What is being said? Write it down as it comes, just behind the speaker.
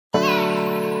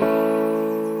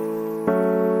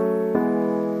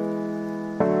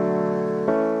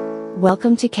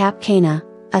Welcome to Cap Cana,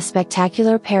 a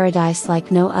spectacular paradise like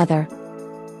no other.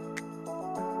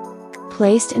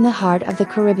 Placed in the heart of the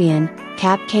Caribbean,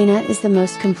 Cap Cana is the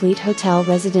most complete hotel,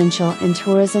 residential and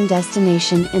tourism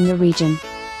destination in the region.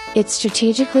 It's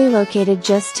strategically located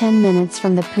just 10 minutes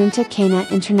from the Punta Cana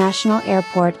International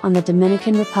Airport on the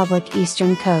Dominican Republic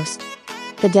eastern coast.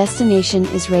 The destination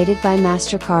is rated by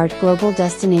MasterCard Global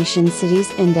Destination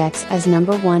Cities Index as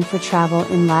 #1 for travel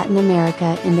in Latin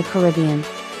America and the Caribbean.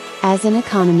 As an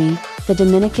economy, the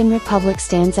Dominican Republic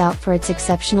stands out for its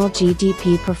exceptional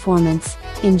GDP performance,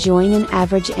 enjoying an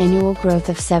average annual growth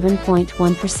of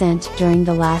 7.1% during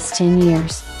the last 10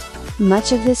 years.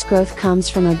 Much of this growth comes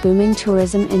from a booming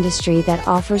tourism industry that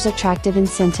offers attractive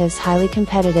incentives, highly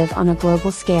competitive on a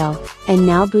global scale, and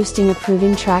now boasting a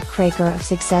proven track record of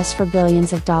success for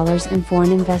billions of dollars in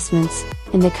foreign investments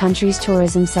in the country's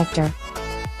tourism sector.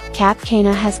 Cap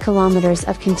Cana has kilometers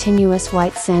of continuous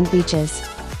white sand beaches.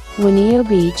 Juanillo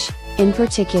Beach, in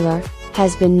particular,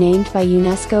 has been named by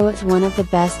UNESCO as one of the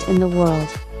best in the world.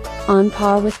 On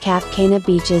par with Cap Cana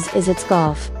beaches is its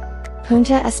Gulf.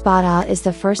 Punta Espada is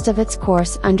the first of its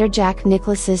course under Jack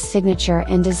Nicklaus's signature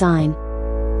and design.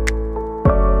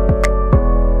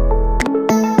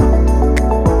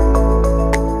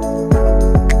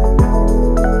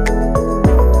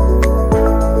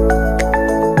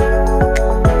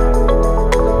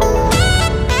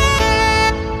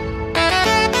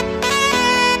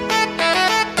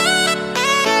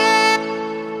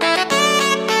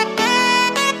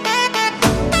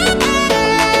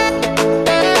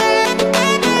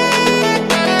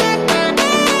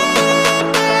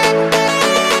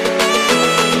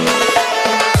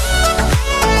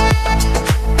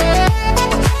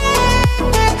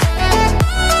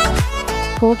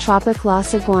 Cool Tropic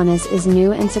Las Iguanas is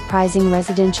new and surprising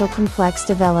residential complex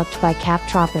developed by Cap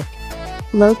Tropic.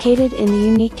 Located in the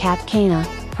unique Cap Cana,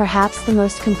 perhaps the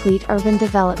most complete urban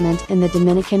development in the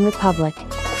Dominican Republic.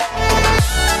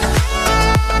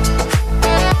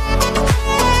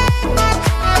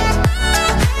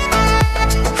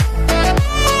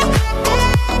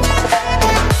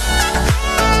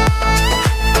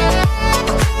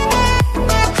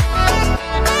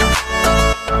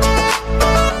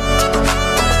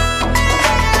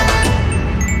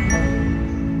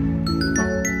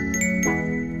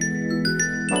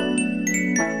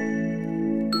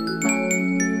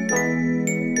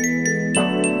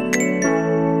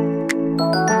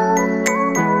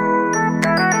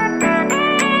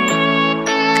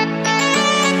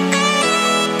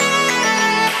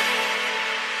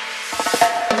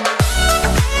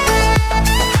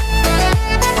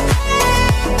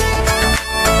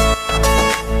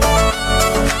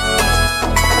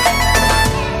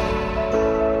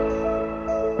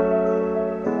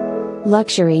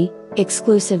 Luxury,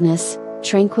 exclusiveness,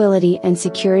 tranquility and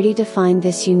security define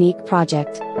this unique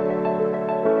project.